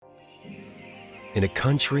in a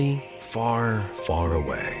country far, far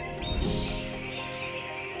away.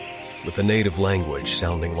 With a native language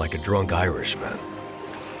sounding like a drunk Irishman,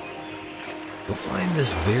 you'll find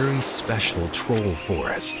this very special troll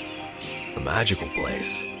forest, a magical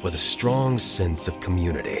place with a strong sense of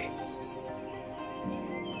community,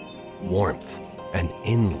 warmth, and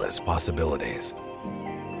endless possibilities.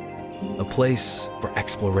 A place for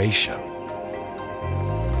exploration,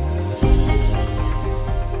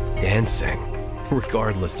 dancing,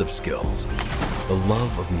 regardless of skills, the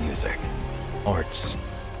love of music, arts,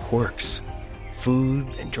 quirks, food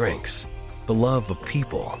and drinks, the love of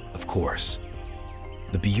people, of course.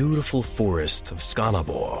 The beautiful forest of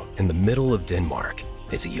Skanderborg in the middle of Denmark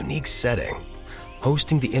is a unique setting,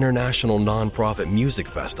 hosting the international non-profit music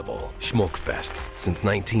festival, Smukfest, since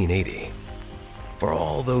 1980. For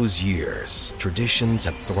all those years, traditions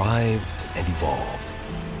have thrived and evolved,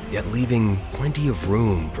 yet leaving plenty of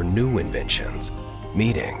room for new inventions,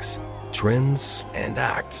 meetings, trends, and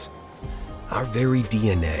acts. Our very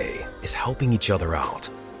DNA is helping each other out.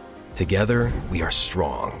 Together, we are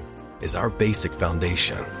strong, is our basic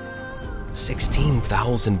foundation.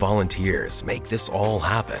 16,000 volunteers make this all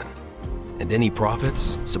happen, and any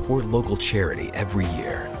profits support local charity every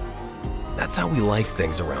year. That's how we like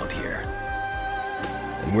things around here.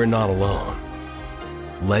 And we're not alone.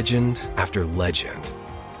 Legend after legend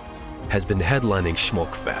has been headlining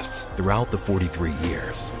Smukfests throughout the 43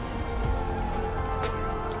 years.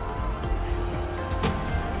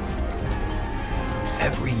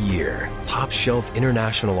 Every year, top-shelf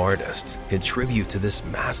international artists contribute to this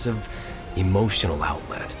massive emotional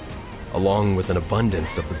outlet, along with an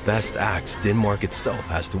abundance of the best acts Denmark itself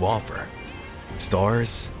has to offer.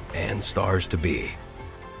 Stars and stars to be.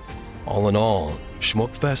 All in all,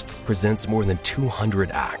 Smukfest presents more than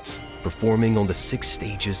 200 acts, performing on the 6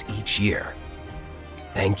 stages each year.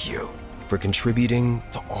 Thank you for contributing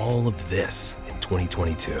to all of this in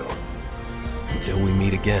 2022. Until we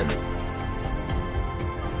meet again.